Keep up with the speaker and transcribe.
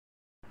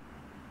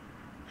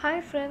Hi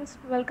friends,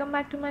 welcome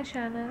back to my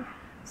channel.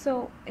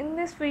 So in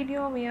this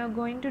video we are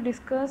going to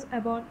discuss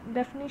about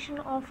definition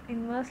of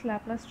inverse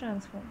Laplace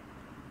transform.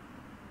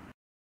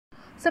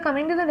 So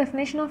coming to the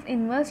definition of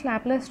inverse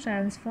Laplace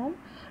transform,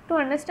 to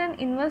understand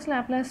inverse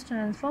Laplace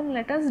transform,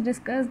 let us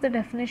discuss the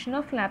definition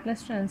of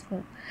Laplace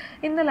transform.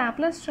 In the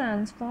Laplace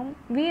transform,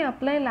 we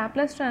apply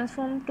Laplace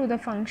transform to the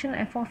function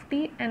f of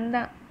t and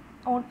the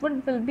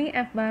output will be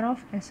f bar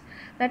of s.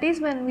 That is,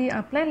 when we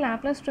apply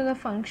Laplace to the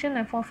function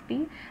f of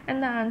t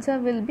and the answer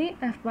will be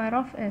f bar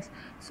of s.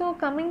 So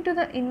coming to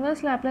the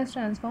inverse Laplace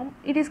transform,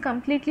 it is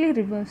completely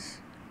reverse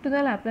to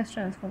the Laplace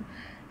transform.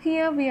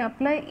 Here we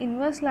apply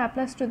inverse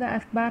Laplace to the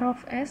f bar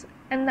of s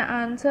and the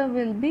answer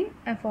will be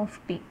f of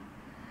t.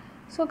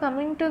 So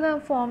coming to the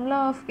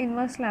formula of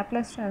inverse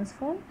Laplace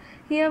transform,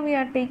 here we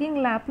are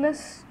taking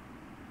Laplace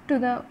to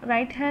the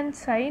right hand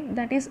side,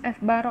 that is f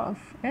bar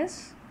of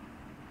s,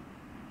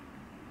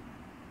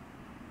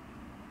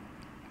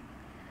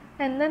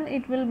 and then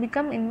it will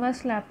become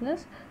inverse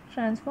Laplace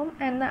transform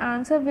and the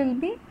answer will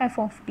be f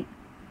of t.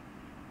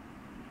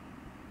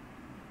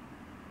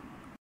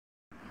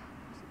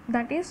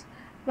 That is,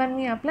 when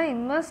we apply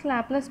inverse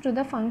Laplace to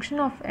the function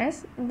of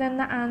s, then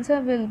the answer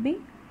will be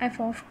f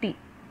of t.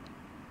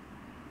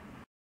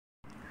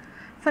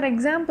 For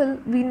example,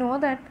 we know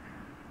that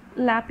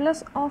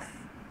Laplace of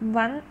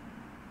one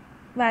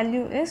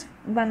value is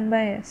 1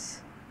 by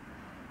s.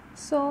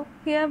 So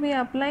here we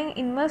are applying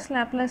inverse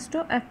Laplace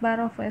to f bar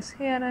of s.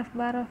 Here f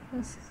bar of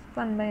s is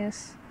 1 by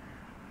s.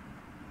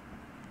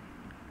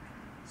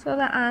 So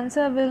the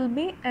answer will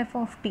be f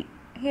of t.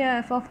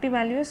 Here f of t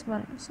value is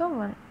 1. So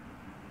 1.